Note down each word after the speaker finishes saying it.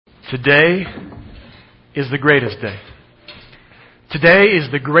Today is the greatest day. Today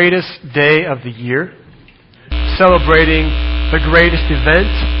is the greatest day of the year, celebrating the greatest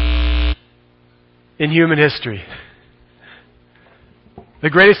event in human history. The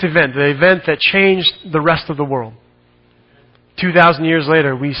greatest event, the event that changed the rest of the world. 2,000 years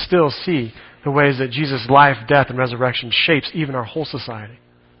later, we still see the ways that Jesus' life, death, and resurrection shapes even our whole society.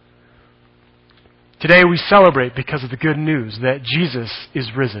 Today we celebrate because of the good news that Jesus is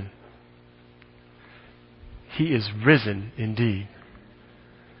risen. He is risen indeed.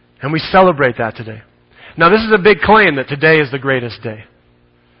 And we celebrate that today. Now this is a big claim that today is the greatest day.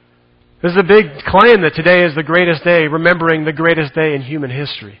 This is a big claim that today is the greatest day, remembering the greatest day in human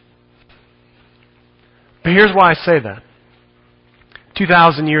history. But here's why I say that.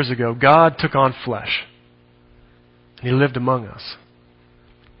 2,000 years ago, God took on flesh. And He lived among us,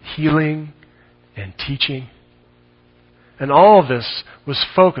 healing and teaching. And all of this was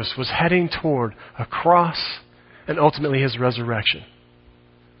focused, was heading toward a cross and ultimately His resurrection.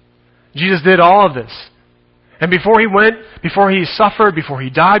 Jesus did all of this. And before He went, before He suffered, before He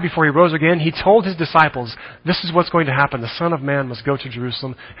died, before He rose again, He told His disciples, this is what's going to happen. The Son of Man must go to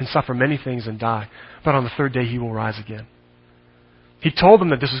Jerusalem and suffer many things and die. But on the third day He will rise again. He told them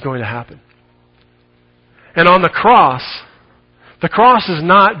that this was going to happen. And on the cross is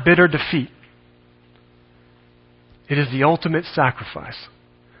not bitter defeat. It is the ultimate sacrifice.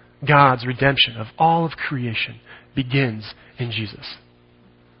 God's redemption of all of creation begins in Jesus.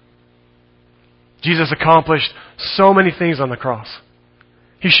 Jesus accomplished so many things on the cross.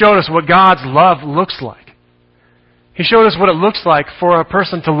 He showed us what God's love looks like. He showed us what it looks like for a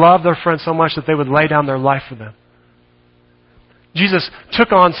person to love their friend so much that they would lay down their life for them. Jesus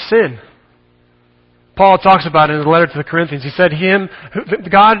took on sin. Paul talks about it in his letter to the Corinthians. He said,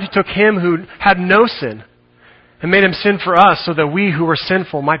 God took Him who had no sin and made Him sin for us so that we who were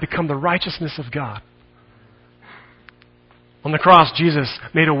sinful might become the righteousness of God. On the cross, Jesus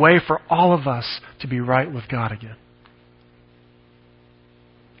made a way for all of us to be right with God again.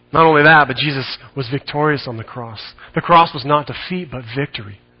 Not only that, but Jesus was victorious on the cross. The cross was not defeat, but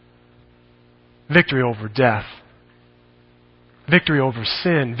victory. Victory over death. Victory over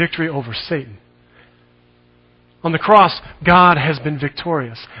sin. Victory over Satan. On the cross, God has been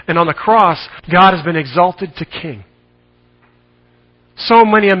victorious. And on the cross, God has been exalted to King. So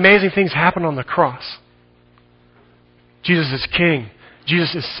many amazing things happen on the cross. Jesus is King.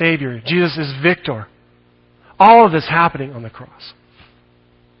 Jesus is Savior. Jesus is Victor. All of this happening on the cross.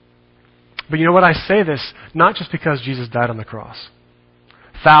 But you know what? I say this not just because Jesus died on the cross.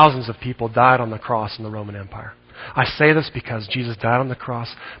 Thousands of people died on the cross in the Roman Empire. I say this because Jesus died on the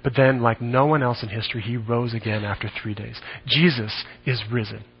cross, but then, like no one else in history, He rose again after 3 days. Jesus is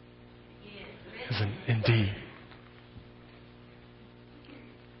risen. Risen indeed.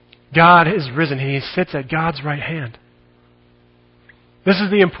 God is risen, and He sits at God's right hand. This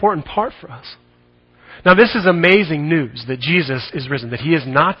is the important part for us. Now, this is amazing news that Jesus is risen, that He is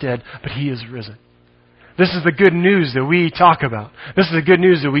not dead, but He is risen. This is the good news that we talk about. This is the good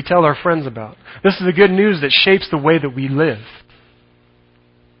news that we tell our friends about. This is the good news that shapes the way that we live.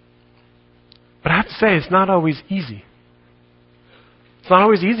 But I have to say, it's not always easy. It's not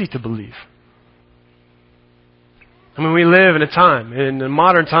always easy to believe. I mean, we live in a time, in a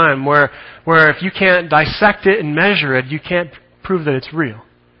modern time, where if you can't dissect it and measure it, you can't prove that it's real.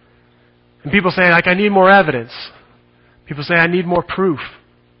 And people say, I need more evidence. People say, I need more proof.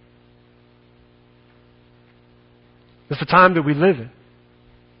 It's the time that we live in.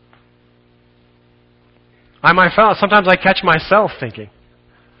 Sometimes I catch myself thinking,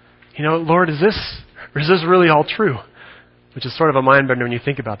 Lord, is this really all true? Which is sort of a mind bender when you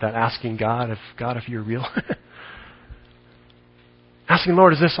think about that, asking God if you're real. Asking,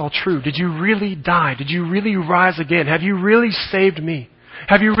 Lord, is this all true? Did you really die? Did you really rise again? Have you really saved me?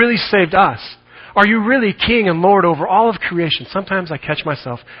 Have you really saved us? Are you really King and Lord over all of creation? Sometimes I catch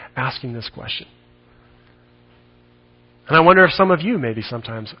myself asking this question. And I wonder if some of you maybe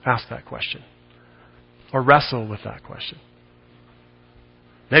sometimes ask that question or wrestle with that question.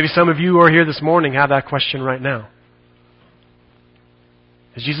 Maybe some of you who are here this morning have that question right now.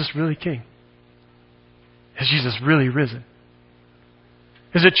 Is Jesus really King? Is Jesus really risen?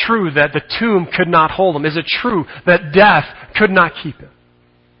 Is it true that the tomb could not hold Him? Is it true that death could not keep Him?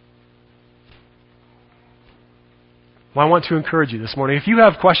 Well, I want to encourage you this morning. If you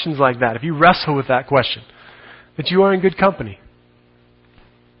have questions like that, if you wrestle with that question, that you are in good company.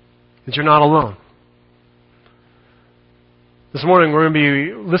 That you're not alone. This morning we're going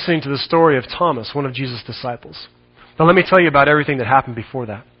to be listening to the story of Thomas, one of Jesus' disciples. Now let me tell you about everything that happened before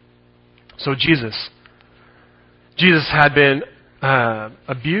that. So Jesus had been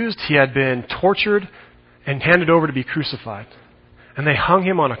abused. He had been tortured and handed over to be crucified. And they hung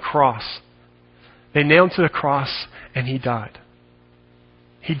him on a cross. They nailed him to the cross, and he died.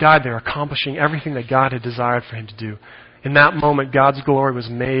 He died there, accomplishing everything that God had desired for him to do. In that moment, God's glory was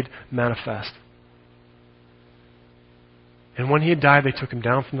made manifest. And when he had died, they took him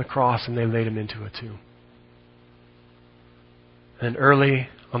down from the cross and they laid him into a tomb. And early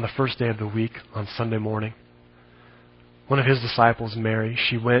on the first day of the week, on Sunday morning, one of his disciples, Mary,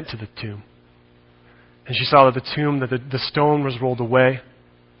 she went to the tomb. And she saw that the stone was rolled away.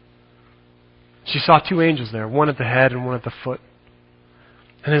 She saw two angels there, one at the head and one at the foot.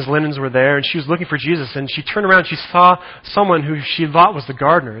 And his linens were there, and she was looking for Jesus. And she turned around and she saw someone who she thought was the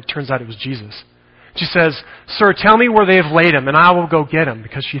gardener. It turns out it was Jesus. She says, "Sir, tell me where they have laid him, and I will go get him,"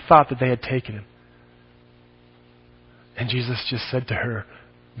 because she thought that they had taken him. And Jesus just said to her,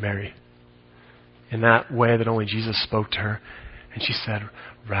 "Mary," in that way that only Jesus spoke to her. And she said,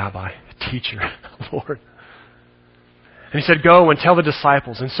 "Rabbi," teacher, Lord. And he said, "Go and tell the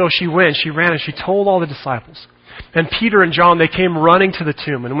disciples." And so she went, she ran, and she told all the disciples. And Peter and John, they came running to the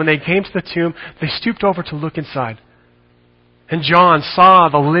tomb. And when they came to the tomb, they stooped over to look inside. And John saw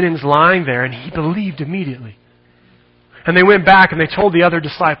the linens lying there, and he believed immediately. And they went back and they told the other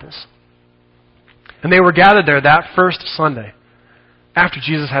disciples. And they were gathered there that first Sunday, after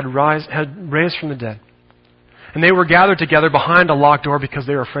Jesus had raised from the dead. And they were gathered together behind a locked door because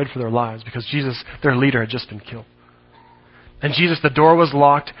they were afraid for their lives, because Jesus, their leader, had just been killed. And the door was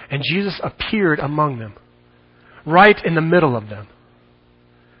locked, and Jesus appeared among them, right in the middle of them.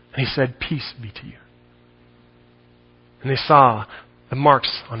 And he said, "Peace be to you." And they saw the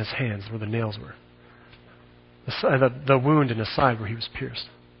marks on his hands where the nails were, the wound in his side where he was pierced.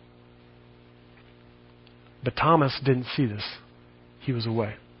 But Thomas didn't see this. He was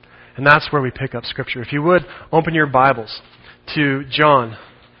away. And that's where we pick up Scripture. If you would, open your Bibles to John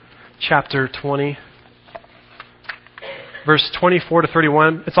chapter 20, verse 24 to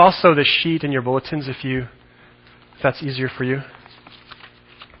 31. It's also the sheet in your bulletins if that's easier for you.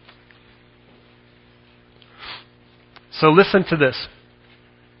 So listen to this.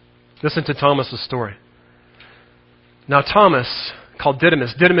 Listen to Thomas' story. Now Thomas, called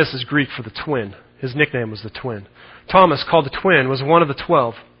Didymus. Didymus is Greek for the twin. His nickname was the twin. Thomas, called the twin, was one of the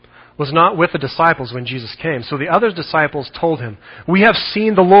 12, was not with the disciples when Jesus came. So the other disciples told him, "We have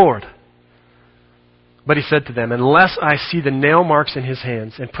seen the Lord." But he said to them, "Unless I see the nail marks in his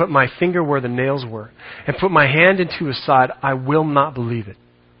hands, and put my finger where the nails were, and put my hand into his side, I will not believe it."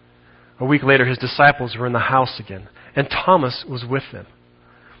 A week later, his disciples were in the house again, and Thomas was with them.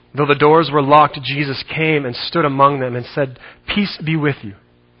 Though the doors were locked, Jesus came and stood among them and said, "Peace be with you."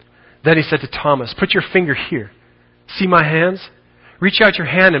 Then he said to Thomas, "Put your finger here. See my hands? Reach out your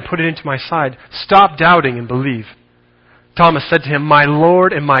hand and put it into my side. Stop doubting and believe." Thomas said to him, "My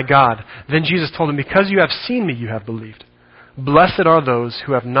Lord and my God." Then Jesus told him, "Because you have seen me, you have believed. Blessed are those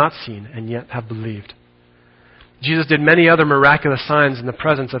who have not seen and yet have believed." Jesus did many other miraculous signs in the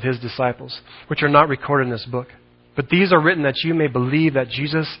presence of his disciples, which are not recorded in this book. But these are written that you may believe that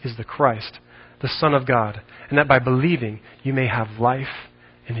Jesus is the Christ, the Son of God, and that by believing you may have life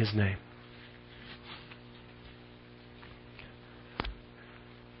in his name.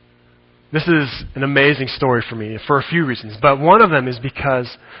 This is an amazing story for me for a few reasons. But one of them is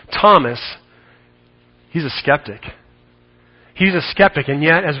because Thomas, he's a skeptic. He's a skeptic, and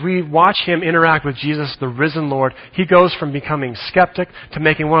yet as we watch him interact with Jesus, the risen Lord, he goes from becoming skeptic to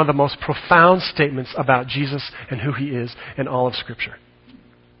making one of the most profound statements about Jesus and who he is in all of Scripture.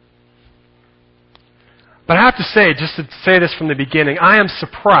 But I have to say, just to say this from the beginning, I am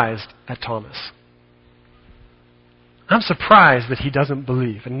surprised at Thomas. I'm surprised that he doesn't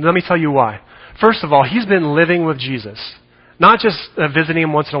believe. And let me tell you why. First of all, he's been living with Jesus. Not just visiting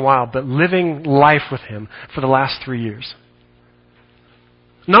him once in a while, but living life with him for the last 3 years.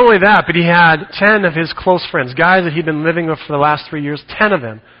 Not only that, but he had 10 of his close friends, guys that he'd been living with for the last 3 years, 10 of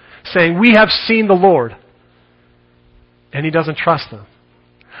them, saying, "We have seen the Lord." And he doesn't trust them.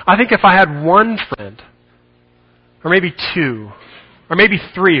 I think if I had one friend, or maybe two, or maybe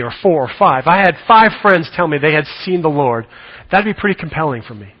 3 or 4 or 5, I had 5 friends tell me they had seen the Lord, that'd be pretty compelling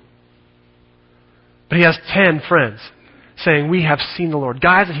for me. But he has 10 friends saying, "We have seen the Lord."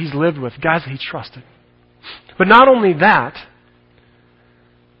 Guys that he's lived with, guys that he trusted. But not only that,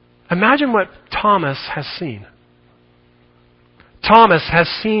 imagine what Thomas has seen. Thomas has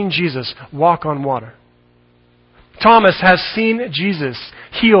seen Jesus walk on water. Thomas has seen Jesus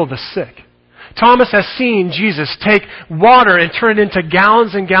heal the sick. Thomas has seen Jesus take water and turn it into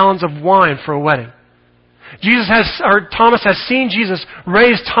gallons and gallons of wine for a wedding. Thomas has seen Jesus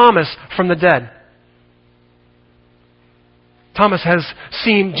raise Thomas from the dead. Thomas has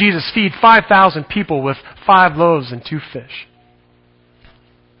seen Jesus feed 5,000 people with 5 loaves and 2 fish.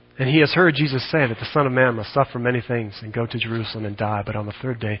 And he has heard Jesus say that the Son of Man must suffer many things and go to Jerusalem and die, but on the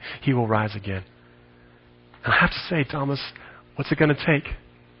 3rd day he will rise again. And I have to say, Thomas, what's it going to take?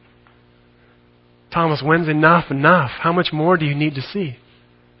 Thomas, when's enough? How much more do you need to see?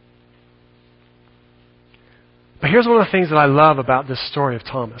 But here's one of the things that I love about this story of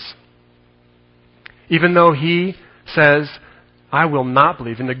Thomas. Even though he says, I will not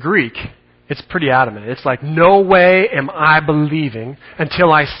believe, in the Greek, it's pretty adamant. It's like, no way am I believing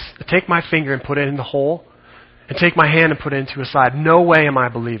until I take my finger and put it in the hole and take my hand and put it into his side. No way am I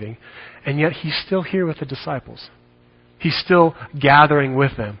believing. And yet he's still here with the disciples. He's still gathering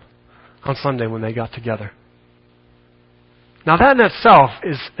with them on Sunday when they got together. Now that in itself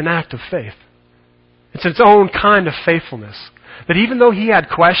is an act of faith. It's its own kind of faithfulness. That even though he had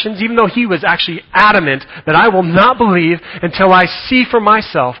questions, even though he was actually adamant that I will not believe until I see for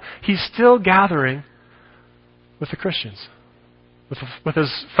myself, he's still gathering with the Christians, with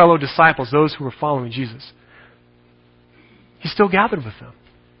his fellow disciples, those who were following Jesus. He still gathered with them.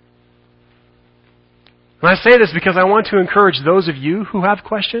 And I say this because I want to encourage those of you who have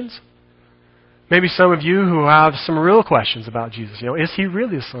questions. Maybe some of you who have some real questions about Jesus. Is he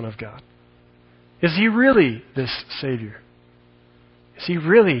really the Son of God? Is he really this Savior? Is he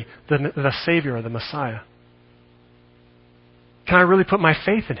really the Savior or the Messiah? Can I really put my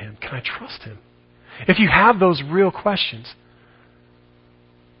faith in him? Can I trust him? If you have those real questions,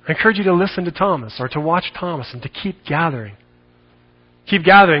 I encourage you to listen to Thomas or to watch Thomas and to keep gathering. Keep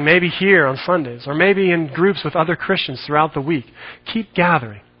gathering, maybe here on Sundays or maybe in groups with other Christians throughout the week. Keep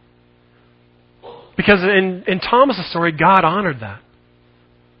gathering. Because in Thomas' story, God honored that.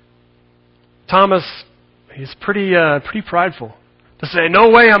 Thomas, he's pretty prideful to say, no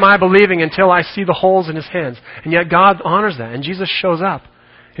way am I believing until I see the holes in his hands. And yet God honors that. And Jesus shows up.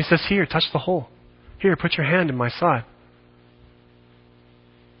 He says, here, touch the hole. Here, put your hand in my side.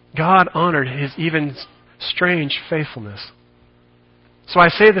 God honored his even strange faithfulness. So I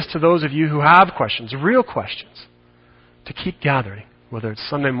say this to those of you who have questions, real questions, to keep gathering. Whether it's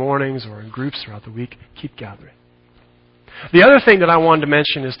Sunday mornings or in groups throughout the week, keep gathering. The other thing that I wanted to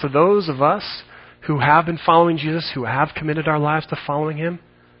mention is to those of us who have been following Jesus, who have committed our lives to following him.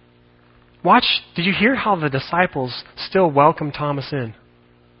 Did you hear how the disciples still welcomed Thomas in?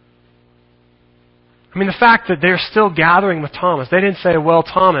 I mean, the fact that they're still gathering with Thomas. They didn't say, well,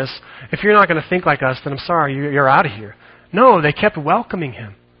 Thomas, if you're not going to think like us, then I'm sorry, you're out of here. No, they kept welcoming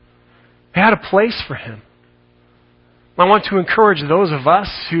him. They had a place for him. I want to encourage those of us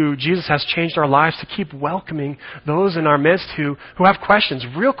who Jesus has changed our lives to keep welcoming those in our midst who have questions,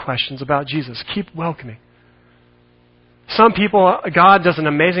 real questions about Jesus. Keep welcoming. Some people, God does an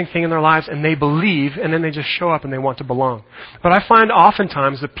amazing thing in their lives and they believe and then they just show up and they want to belong. But I find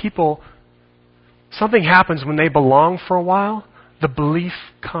oftentimes that something happens when they belong for a while, the belief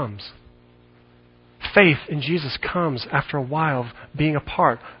comes. Faith in Jesus comes after a while of being a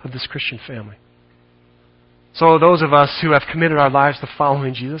part of this Christian family. So those of us who have committed our lives to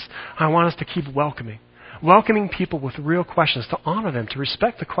following Jesus, I want us to keep welcoming. Welcoming people with real questions, to honor them, to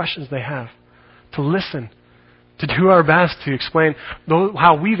respect the questions they have, to listen, to do our best to explain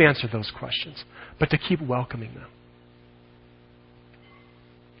how we've answered those questions, but to keep welcoming them.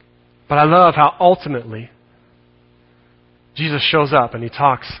 But I love how ultimately Jesus shows up and he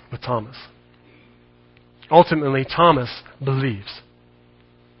talks with Thomas. Ultimately, Thomas believes.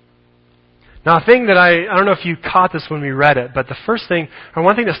 Now, a thing that I don't know if you caught this when we read it, but the first thing, or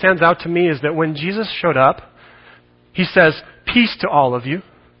one thing that stands out to me is that when Jesus showed up, he says, peace to all of you,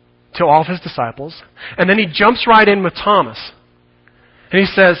 to all of his disciples, and then he jumps right in with Thomas. And he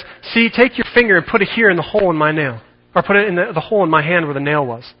says, see, take your finger and put it here in the hole in my nail, or put it in the hole in my hand where the nail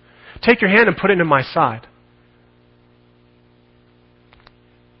was. Take your hand and put it in my side.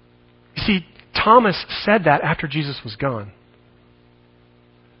 You see, Thomas said that after Jesus was gone.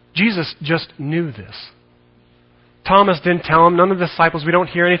 Jesus just knew this. Thomas didn't tell him. None of the disciples, we don't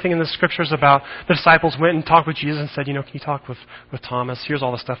hear anything in the scriptures about the disciples went and talked with Jesus and said, can you talk with Thomas? Here's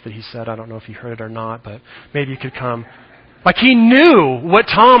all the stuff that he said. I don't know if you heard it or not, but maybe you could come. Like he knew what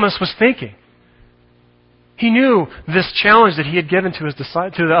Thomas was thinking. He knew this challenge that he had given to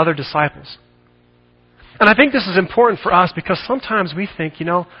the other disciples. And I think this is important for us because sometimes we think,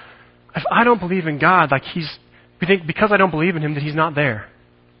 if I don't believe in God, we think because I don't believe in him that he's not there.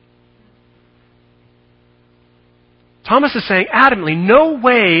 Thomas is saying adamantly, no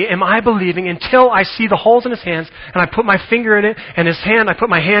way am I believing until I see the holes in his hands and I put my finger in it and I put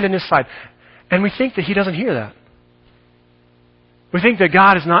my hand in his side. And we think that he doesn't hear that. We think that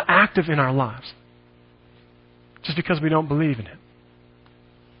God is not active in our lives. just because we don't believe in him.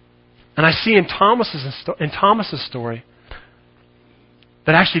 And I see in Thomas's story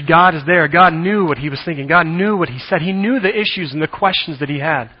that actually God is there. God knew what he was thinking. God knew what he said. He knew the issues and the questions that he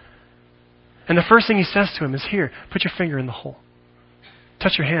had. And the first thing he says to him is, here, put your finger in the hole.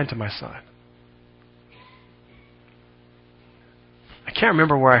 Touch your hand to my side. I can't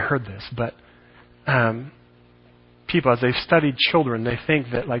remember where I heard this, but people, as they've studied children, they think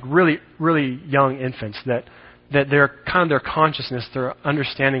that like really, really young infants, that their kind of their consciousness, their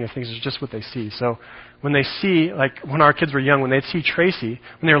understanding of things is just what they see. So when they see, like when our kids were young, when they'd see Tracy,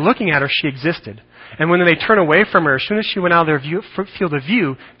 when they were looking at her, she existed. And when they turn away from her, as soon as she went out of their field of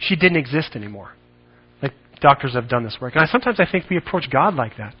view, she didn't exist anymore. Like doctors have done this work. And sometimes I think we approach God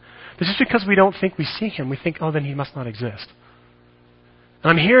like that. But just because we don't think we see him, we think, oh, then he must not exist.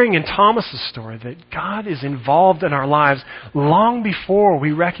 And I'm hearing in Thomas's story that God is involved in our lives long before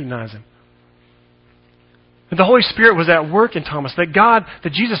we recognize him. That the Holy Spirit was at work in Thomas,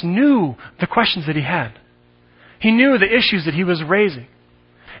 that Jesus knew the questions that he had. He knew the issues that he was raising.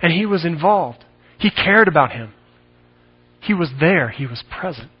 And he was involved. He cared about him. He was there. He was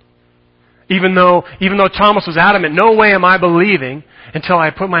present. Even though Thomas was adamant, no way am I believing until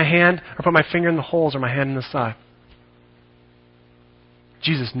I put my finger in the holes or my hand in the side.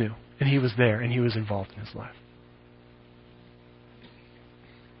 Jesus knew, and he was there, and he was involved in his life.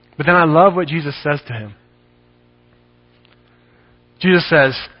 But then I love what Jesus says to him. Jesus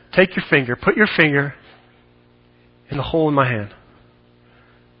says, take your finger, put your finger in the hole in my hand.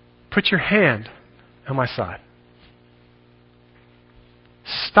 Put your hand on my side.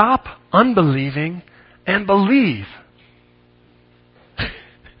 Stop unbelieving and believe.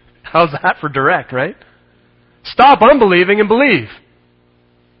 How's that for direct, right? Stop unbelieving and believe.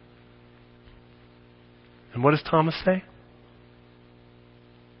 And what does Thomas say?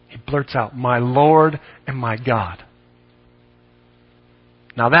 He blurts out, my Lord and my God.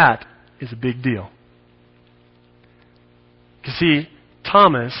 Now that is a big deal. You see,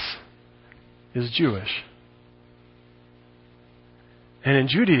 Thomas is Jewish. And in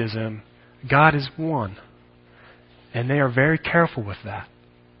Judaism, God is one. And they are very careful with that.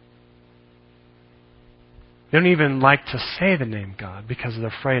 They don't even like to say the name God because they're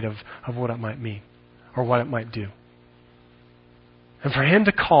afraid of what it might mean or what it might do. And for him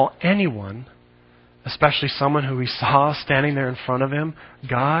to call anyone, especially someone who he saw standing there in front of him,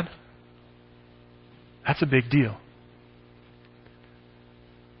 God, that's a big deal.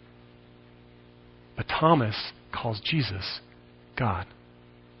 But Thomas calls Jesus God.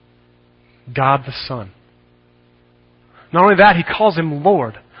 God the Son. Not only that, he calls him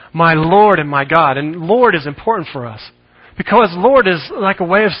Lord. My Lord and my God. And Lord is important for us. Because Lord is like a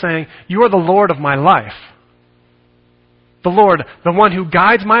way of saying, you are the Lord of my life. The Lord, the one who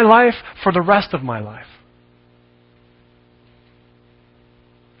guides my life for the rest of my life.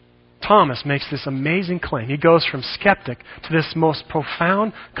 Thomas makes this amazing claim. He goes from skeptic to this most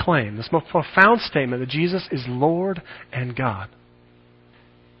profound claim, this most profound statement that Jesus is Lord and God.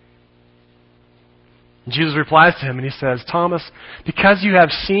 And Jesus replies to him and he says, Thomas, because you have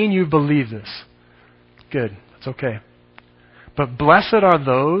seen, you believe this. Good, that's okay. But blessed are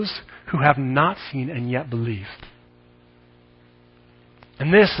those who have not seen and yet believe.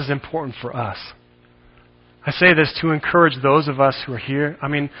 And this is important for us. I say this to encourage those of us who are here. I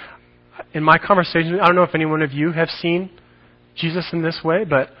mean, in my conversation, I don't know if any one of you have seen Jesus in this way,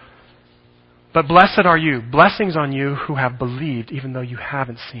 but blessed are you. Blessings on you who have believed even though you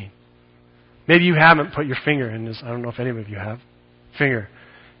haven't seen. Maybe you haven't put your finger in his, I don't know if any of you have, finger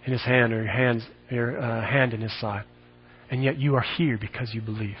in his hand or your hand in his side. And yet you are here because you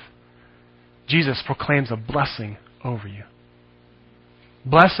believe. Jesus proclaims a blessing over you.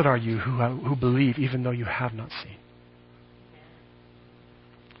 Blessed are you who believe even though you have not seen.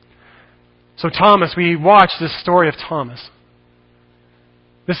 So Thomas, we watch this story of Thomas.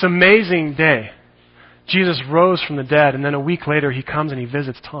 This amazing day. Jesus rose from the dead, and then a week later he comes and he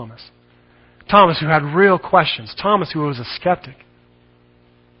visits Thomas. Thomas who had real questions. Thomas who was a skeptic.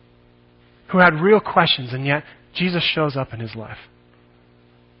 Who had real questions, and yet Jesus shows up in his life.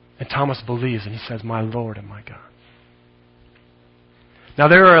 And Thomas believes, and he says, my Lord and my God. Now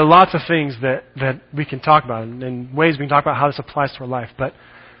there are lots of things that we can talk about, and ways we can talk about how this applies to our life, but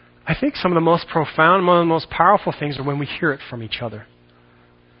I think some of the most profound, one of the most powerful things are when we hear it from each other.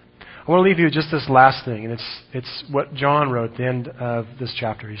 I want to leave you with just this last thing, and it's what John wrote at the end of this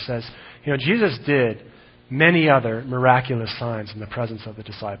chapter. He says, Jesus did many other miraculous signs in the presence of the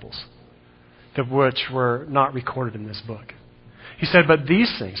disciples, which were not recorded in this book. He said, but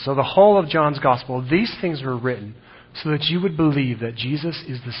these things, so the whole of John's gospel, these things were written so that you would believe that Jesus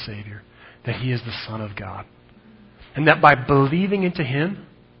is the Savior, that he is the Son of God, And that by believing into Him,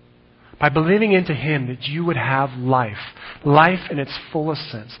 that you would have life. Life in its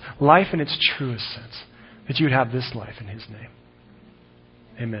fullest sense. Life in its truest sense. That you would have this life in His name.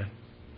 Amen.